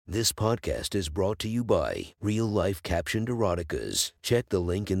This podcast is brought to you by Real Life Captioned Eroticas. Check the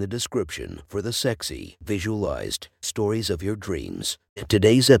link in the description for the sexy, visualized stories of your dreams.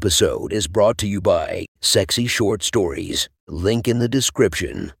 Today's episode is brought to you by Sexy Short Stories. Link in the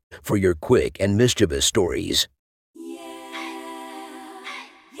description for your quick and mischievous stories.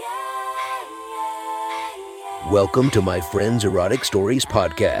 Welcome to my friend's Erotic Stories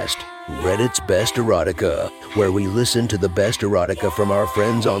podcast, Reddit's Best Erotica, where we listen to the best erotica from our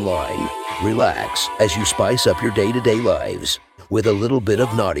friends online. Relax as you spice up your day-to-day lives with a little bit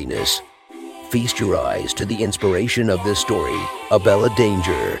of naughtiness. Feast your eyes to the inspiration of this story, Abella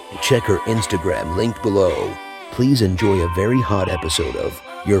Danger. Check her Instagram linked below. Please enjoy a very hot episode of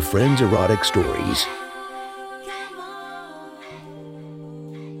Your Friend's Erotic Stories.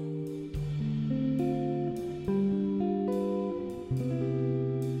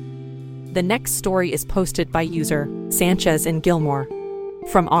 The next story is posted by user Sanchez and Gilmore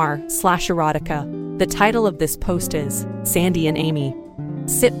from r/erotica. The title of this post is Sandy and Amy.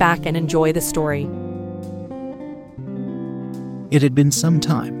 Sit back and enjoy the story. It had been some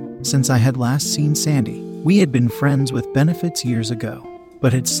time since I had last seen Sandy. We had been friends with benefits years ago,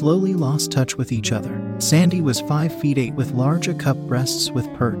 but had slowly lost touch with each other. Sandy was 5'8" with large A-cup breasts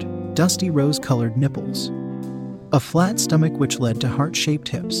with pert, dusty rose-colored nipples, a flat stomach which led to heart-shaped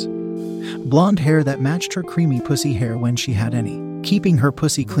hips, blonde hair that matched her creamy pussy hair when she had any. Keeping her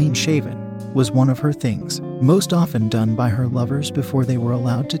pussy clean-shaven was one of her things, most often done by her lovers before they were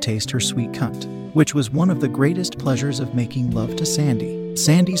allowed to taste her sweet cunt, which was one of the greatest pleasures of making love to Sandy.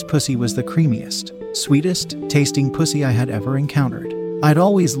 Sandy's pussy was the creamiest, sweetest tasting pussy I had ever encountered. I'd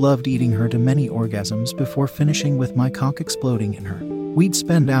always loved eating her to many orgasms before finishing with my cock exploding in her. We'd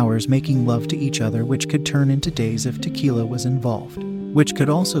spend hours making love to each other, which could turn into days if tequila was involved, which could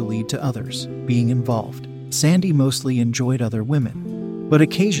also lead to others being involved. Sandy mostly enjoyed other women, but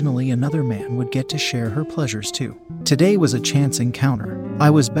occasionally another man would get to share her pleasures too. Today was a chance encounter. I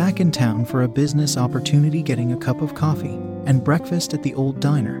was back in town for a business opportunity, getting a cup of coffee and breakfast at the old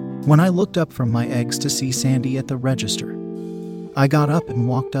diner, when I looked up from my eggs to see Sandy at the register. I got up and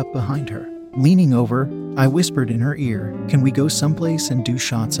walked up behind her. Leaning over, I whispered in her ear, "Can we go someplace and do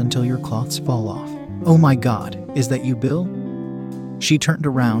shots until your cloths fall off?" "Oh my God, is that you, Bill?" She turned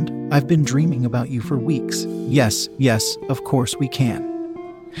around. "I've been dreaming about you for weeks." Yes, of course we can."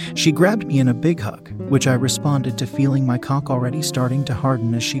 She grabbed me in a big hug, which I responded to, feeling my cock already starting to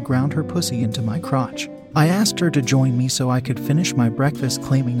harden as she ground her pussy into my crotch. I asked her to join me so I could finish my breakfast,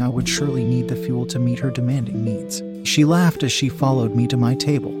 claiming I would surely need the fuel to meet her demanding needs. She laughed as she followed me to my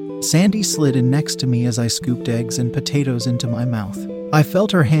table. Sandy slid in next to me as I scooped eggs and potatoes into my mouth. I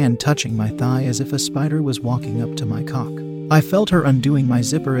felt her hand touching my thigh as if a spider was walking up to my cock. I felt her undoing my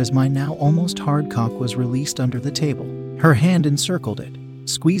zipper as my now almost hard cock was released under the table. Her hand encircled it,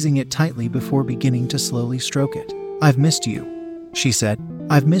 squeezing it tightly before beginning to slowly stroke it. "I've missed you," she said.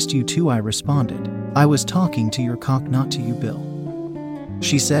 "I've missed you too," I responded. "I was talking to your cock, not to you, Bill,"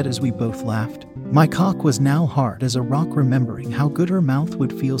 she said as we both laughed. My cock was now hard as a rock, remembering how good her mouth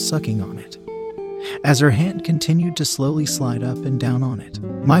would feel sucking on it, as her hand continued to slowly slide up and down on it.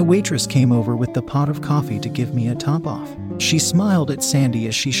 My waitress came over with the pot of coffee to give me a top off. She smiled at Sandy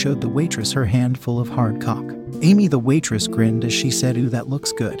as she showed the waitress her hand full of hard cock. Amy, the waitress, grinned as she said, "Ooh, that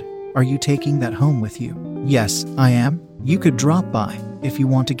looks good. Are you taking that home with you?" "Yes, I am. You could drop by if you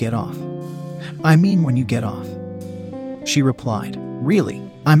want to get off." "I mean when you get off," she replied. "Really?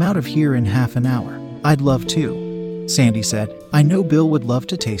 I'm out of here in half an hour." "I'd love to," Sandy said. "I know Bill would love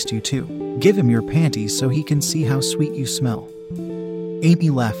to taste you too. Give him your panties so he can see how sweet you smell."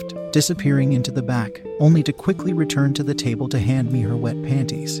 Amy left, disappearing into the back, only to quickly return to the table to hand me her wet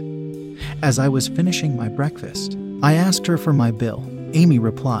panties. As I was finishing my breakfast, I asked her for my bill. Amy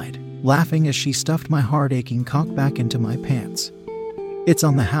replied, laughing as she stuffed my hard-aching cock back into my pants. "It's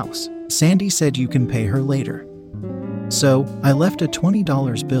on the house. Sandy said you can pay her later." So, I left a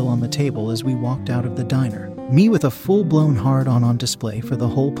 $20 bill on the table as we walked out of the diner, me with a full-blown hard-on on display for the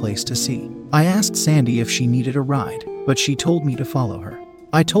whole place to see. I asked Sandy if she needed a ride, but she told me to follow her.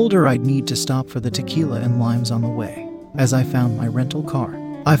 I told her I'd need to stop for the tequila and limes on the way, as I found my rental car.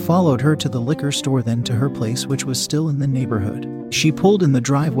 I followed her to the liquor store, then to her place, which was still in the neighborhood. She pulled in the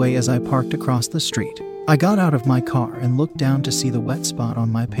driveway as I parked across the street. I got out of my car and looked down to see the wet spot on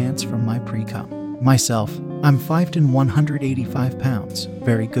my pants from my pre-cum. Myself, I'm 5'1" 185 pounds,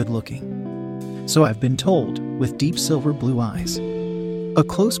 very good looking. So I've been told, with deep silver blue eyes, a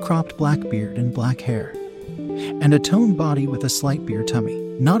close-cropped black beard and black hair, and a toned body with a slight beer tummy.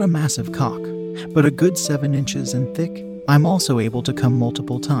 Not a massive cock, but a good 7 inches and thick. I'm also able to come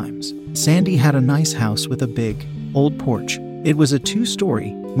multiple times. Sandy had a nice house with a big, old porch, It was a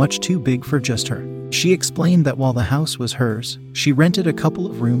 2-story, much too big for just her. She explained that while the house was hers, she rented a couple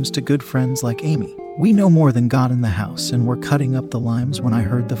of rooms to good friends like Amy. We no more than got in the house and were cutting up the limes when I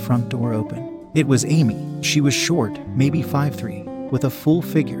heard the front door open. It was Amy. She was short, maybe 5'3", with a full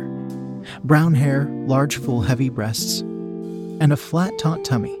figure. Brown hair, large full heavy breasts, and a flat taut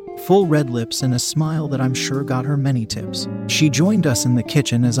tummy. Full red lips and a smile that I'm sure got her many tips. She joined us in the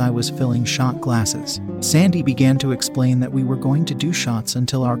kitchen as I was filling shot glasses. Sandy began to explain that we were going to do shots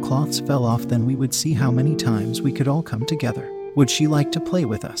until our cloths fell off, then we would see how many times we could all come together. Would she like to play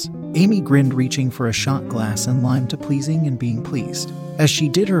with us? Amy grinned, reaching for a shot glass and lime to pleasing and being pleased. As she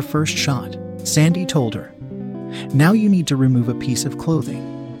did her first shot, Sandy told her, "Now you need to remove a piece of clothing."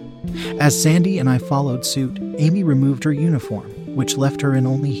 As Sandy and I followed suit, Amy removed her uniform, which left her in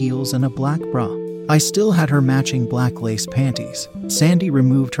only heels and a black bra. I still had her matching black lace panties. Sandy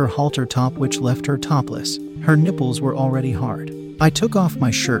removed her halter top, which left her topless. Her nipples were already hard. I took off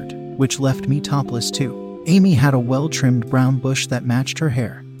my shirt, which left me topless too. Amy had a well-trimmed brown bush that matched her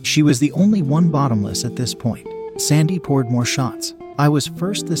hair. She was the only one bottomless at this point. Sandy poured more shots. I was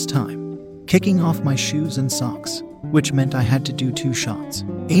first this time, kicking off my shoes and socks, which meant I had to do 2 shots.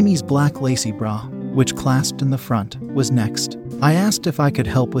 Amy's black lacy bra, which clasped in the front, was next. I asked if I could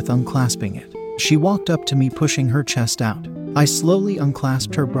help with unclasping it. She walked up to me, pushing her chest out. I slowly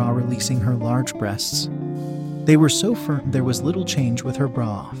unclasped her bra, releasing her large breasts. They were so firm there was little change with her bra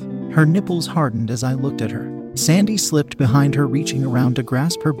off. Her nipples hardened as I looked at her. Sandy slipped behind her, reaching around to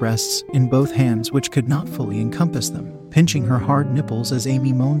grasp her breasts in both hands, which could not fully encompass them, pinching her hard nipples as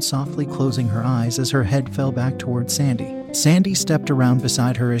Amy moaned softly, closing her eyes as her head fell back toward Sandy. Sandy stepped around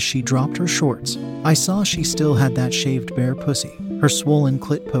beside her as she dropped her shorts. I saw she still had that shaved bare pussy, her swollen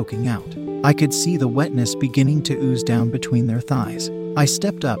clit poking out. I could see the wetness beginning to ooze down between their thighs. I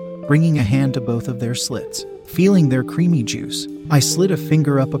stepped up, bringing a hand to both of their slits. Feeling their creamy juice, I slid a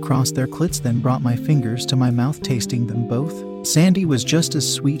finger up across their clits, then brought my fingers to my mouth, tasting them both. Sandy was just as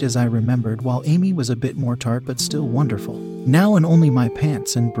sweet as I remembered, while Amy was a bit more tart but still wonderful. Now in only my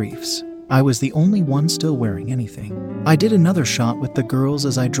pants and briefs, I was the only one still wearing anything. I did another shot with the girls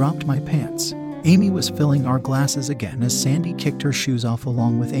as I dropped my pants. Amy was filling our glasses again as Sandy kicked her shoes off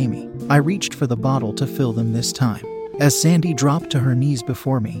along with Amy. I reached for the bottle to fill them this time. As Sandy dropped to her knees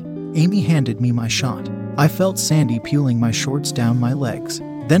before me, Amy handed me my shot. I felt Sandy peeling my shorts down my legs,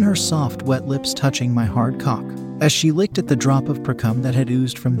 then her soft, wet lips touching my hard cock. As she licked at the drop of precum that had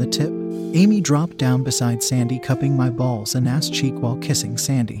oozed from the tip, Amy dropped down beside Sandy, cupping my balls and ass cheek while kissing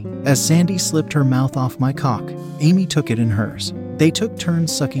Sandy. As Sandy slipped her mouth off my cock, Amy took it in hers. They took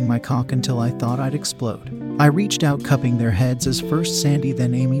turns sucking my cock until I thought I'd explode. I reached out, cupping their heads as first Sandy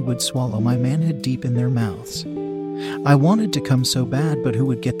then Amy would swallow my manhood deep in their mouths. I wanted to come so bad, but who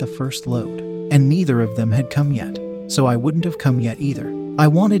would get the first load? And neither of them had come yet, so I wouldn't have come yet either. I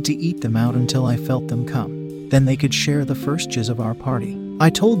wanted to eat them out until I felt them come. Then they could share the first jizz of our party. I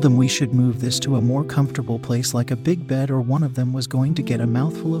told them we should move this to a more comfortable place like a big bed, or one of them was going to get a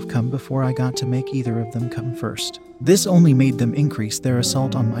mouthful of cum before I got to make either of them come first. This only made them increase their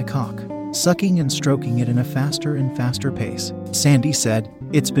assault on my cock, sucking and stroking it in a faster and faster pace. Sandy said,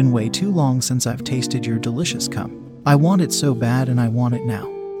 "It's been way too long since I've tasted your delicious cum. I want it so bad and I want it now.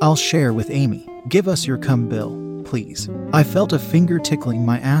 I'll share with Amy. Give us your cum bill, please." I felt a finger tickling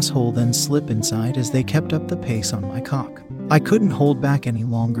my asshole, then slip inside as they kept up the pace on my cock. I couldn't hold back any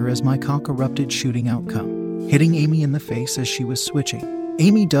longer as my cock erupted, shooting out cum, hitting Amy in the face as she was switching.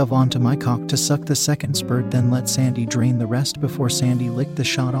 Amy dove onto my cock to suck the second spurt, then let Sandy drain the rest before Sandy licked the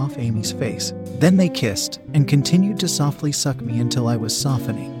shot off Amy's face. Then they kissed and continued to softly suck me until I was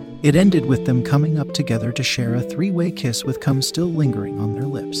softening. It ended with them coming up together to share a 3-way kiss with cum still lingering on their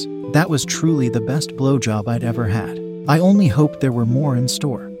lips. That was truly the best blowjob I'd ever had. I only hoped there were more in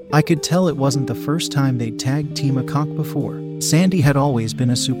store. I could tell it wasn't the first time they'd tag team a cock before. Sandy had always been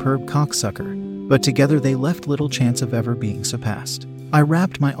a superb cocksucker, but together they left little chance of ever being surpassed. I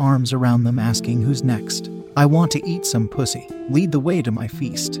wrapped my arms around them, asking who's next. I want to eat some pussy. Lead the way to my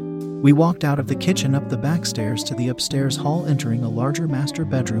feast. We walked out of the kitchen, up the back stairs to the upstairs hall, entering a larger master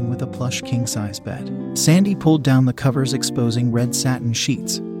bedroom with a plush king-size bed. Sandy pulled down the covers, exposing red satin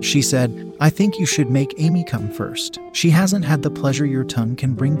sheets. She said, "I think you should make Amy come first. She hasn't had the pleasure your tongue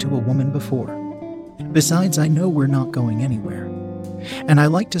can bring to a woman before. Besides, I know we're not going anywhere. And I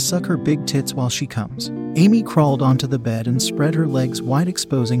like to suck her big tits while she comes." Amy crawled onto the bed and spread her legs wide,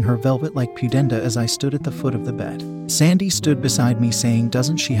 exposing her velvet-like pudenda as I stood at the foot of the bed. Sandy stood beside me, saying,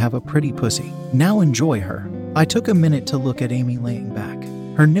 "Doesn't she have a pretty pussy? Now enjoy her." I took a minute to look at Amy laying back,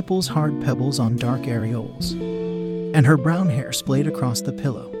 her nipples hard pebbles on dark areoles, and her brown hair splayed across the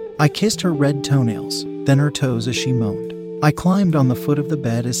pillow. I kissed her red toenails, then her toes as she moaned. I climbed on the foot of the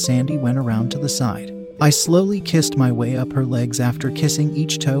bed as Sandy went around to the side. I slowly kissed my way up her legs after kissing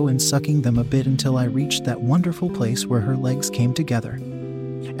each toe and sucking them a bit until I reached that wonderful place where her legs came together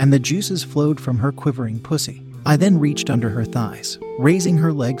and the juices flowed from her quivering pussy. I then reached under her thighs, raising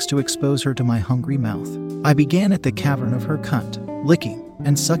her legs to expose her to my hungry mouth. I began at the cavern of her cunt, licking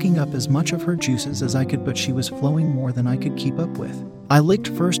and sucking up as much of her juices as I could, but she was flowing more than I could keep up with. I licked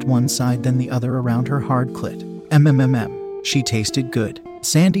first one side then the other around her hard clit. She tasted good.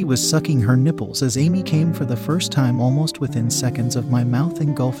 Sandy was sucking her nipples as Amy came for the first time almost within seconds of my mouth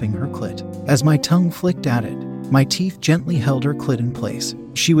engulfing her clit. As my tongue flicked at it, my teeth gently held her clit in place.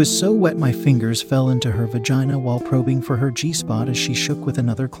 She was so wet my fingers fell into her vagina while probing for her G-spot as she shook with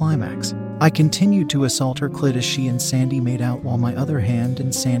another climax. I continued to assault her clit as she and Sandy made out while my other hand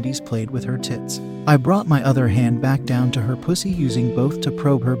and Sandy's played with her tits. I brought my other hand back down to her pussy using both to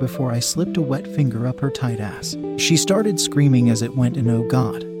probe her before I slipped a wet finger up her tight ass. She started screaming as it went in,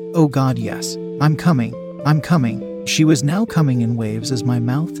 oh God, yes, I'm coming. She was now coming in waves as my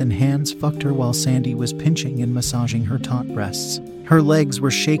mouth and hands fucked her while Sandy was pinching and massaging her taut breasts. Her legs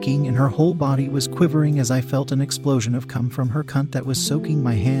were shaking and her whole body was quivering as I felt an explosion of cum from her cunt that was soaking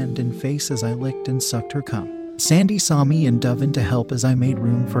my hand and face as I licked and sucked her cum. Sandy saw me and dove in to help as I made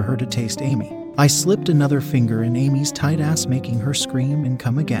room for her to taste Amy. I slipped another finger in Amy's tight ass, making her scream and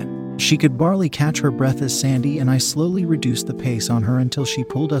come again. She could barely catch her breath as Sandy and I slowly reduced the pace on her until she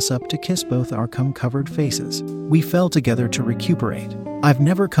pulled us up to kiss both our cum-covered faces. We fell together to recuperate. I've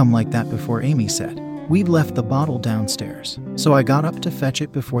never come like that before, Amy said. We'd left the bottle downstairs, so I got up to fetch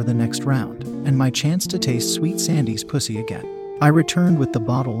it before the next round, and my chance to taste sweet Sandy's pussy again. I returned with the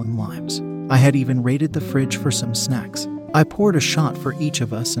bottle and limes. I had even raided the fridge for some snacks. I poured a shot for each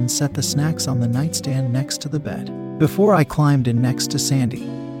of us and set the snacks on the nightstand next to the bed. Before I climbed in next to Sandy,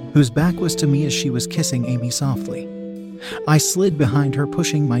 whose back was to me as she was kissing Amy softly. I slid behind her,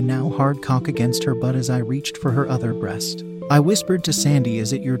 pushing my now hard cock against her butt as I reached for her other breast. I whispered to Sandy,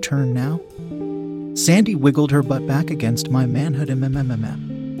 "Is it your turn now?" Sandy wiggled her butt back against my manhood.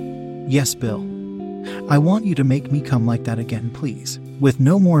 "Yes, Bill. I want you to make me come like that again, please." With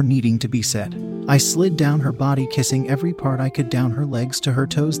no more needing to be said, I slid down her body, kissing every part I could, down her legs to her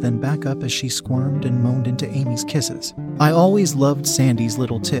toes, then back up as she squirmed and moaned into Amy's kisses. I always loved Sandy's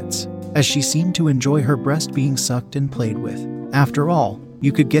little tits, as she seemed to enjoy her breast being sucked and played with. After all,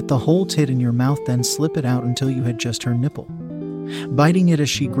 you could get the whole tit in your mouth, then slip it out until you had just her nipple, biting it as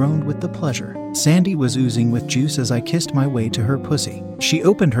she groaned with the pleasure. Sandy was oozing with juice as I kissed my way to her pussy. She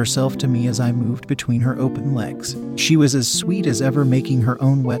opened herself to me as I moved between her open legs. She was as sweet as ever, making her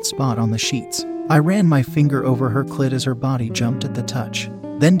own wet spot on the sheets. I ran my finger over her clit as her body jumped at the touch,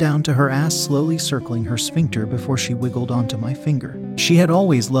 then down to her ass, slowly circling her sphincter before she wiggled onto my finger. She had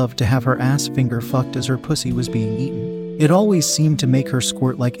always loved to have her ass finger fucked as her pussy was being eaten. It always seemed to make her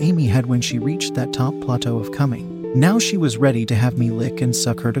squirt like Amy had when she reached that top plateau of coming. Now she was ready to have me lick and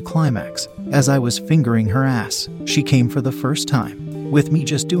suck her to climax. As I was fingering her ass, she came for the first time, with me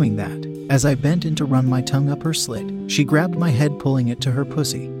just doing that. As I bent in to run my tongue up her slit, she grabbed my head, pulling it to her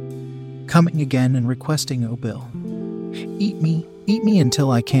pussy, coming again and requesting, "Oh, Bill, eat me until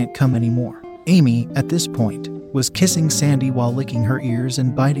I can't come anymore." Amy, at this point, was kissing Sandy while licking her ears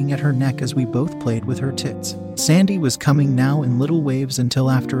and biting at her neck as we both played with her tits. Sandy was coming now in little waves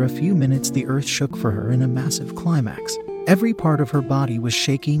until after a few minutes the earth shook for her in a massive climax. Every part of her body was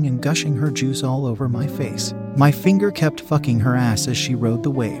shaking and gushing her juice all over my face. My finger kept fucking her ass as she rode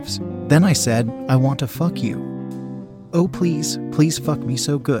the waves. Then I said, "I want to fuck you." "Oh, please fuck me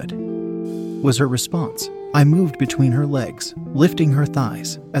so good," was her response. I moved between her legs, lifting her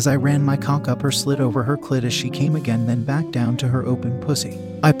thighs, as I ran my cock up her slit over her clit as she came again, then back down to her open pussy.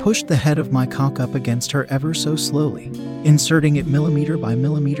 I pushed the head of my cock up against her ever so slowly, inserting it millimeter by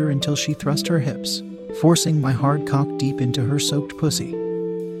millimeter until she thrust her hips, forcing my hard cock deep into her soaked pussy,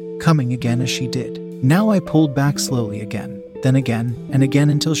 coming again as she did. Now I pulled back slowly again, then again, and again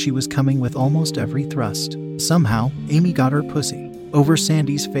until she was coming with almost every thrust. Somehow, Amy got her pussy over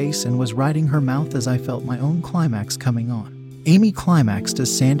Sandy's face and was riding her mouth as I felt my own climax coming on. Amy climaxed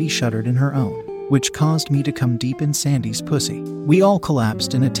as Sandy shuddered in her own, which caused me to come deep in Sandy's pussy. We all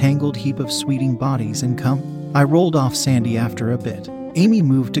collapsed in a tangled heap of sweating bodies and cum. I rolled off Sandy after a bit. Amy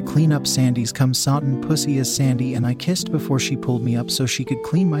moved to clean up Sandy's cum-sodden pussy as Sandy and I kissed before she pulled me up so she could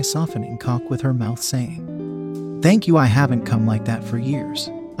clean my softening cock with her mouth, saying, "Thank you, I haven't come like that for years.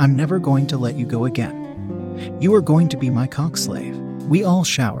 I'm never going to let you go again. You are going to be my cock slave." We all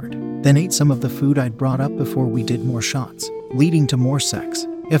showered, then ate some of the food I'd brought up before we did more shots, leading to more sex.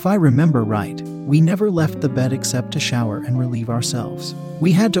 If I remember right, we never left the bed except to shower and relieve ourselves.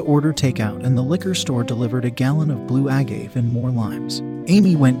 We had to order takeout and the liquor store delivered a gallon of blue agave and more limes.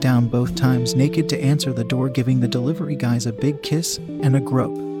 Amy went down both times naked to answer the door, giving the delivery guys a big kiss and a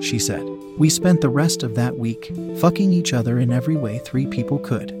grope, she said. We spent the rest of that week fucking each other in every way 3 people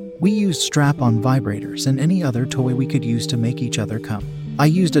could. We used strap-on vibrators and any other toy we could use to make each other come. I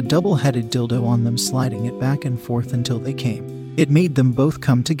used a double-headed dildo on them, sliding it back and forth until they came. It made them both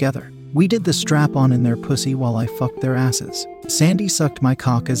come together. We did the strap-on in their pussy while I fucked their asses. Sandy sucked my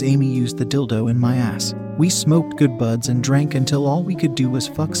cock as Amy used the dildo in my ass. We smoked good buds and drank until all we could do was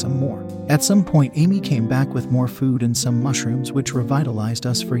fuck some more. At some point, Amy came back with more food and some mushrooms, which revitalized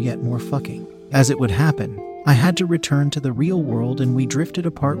us for yet more fucking. As it would happen, I had to return to the real world and we drifted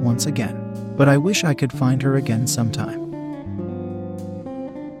apart once again. But I wish I could find her again sometime.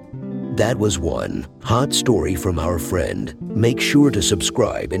 That was one hot story from our friend. Make sure to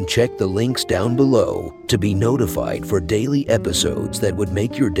subscribe and check the links down below to be notified for daily episodes that would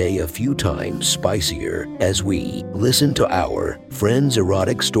make your day a few times spicier as we listen to our friends'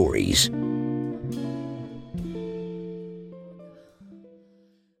 erotic stories.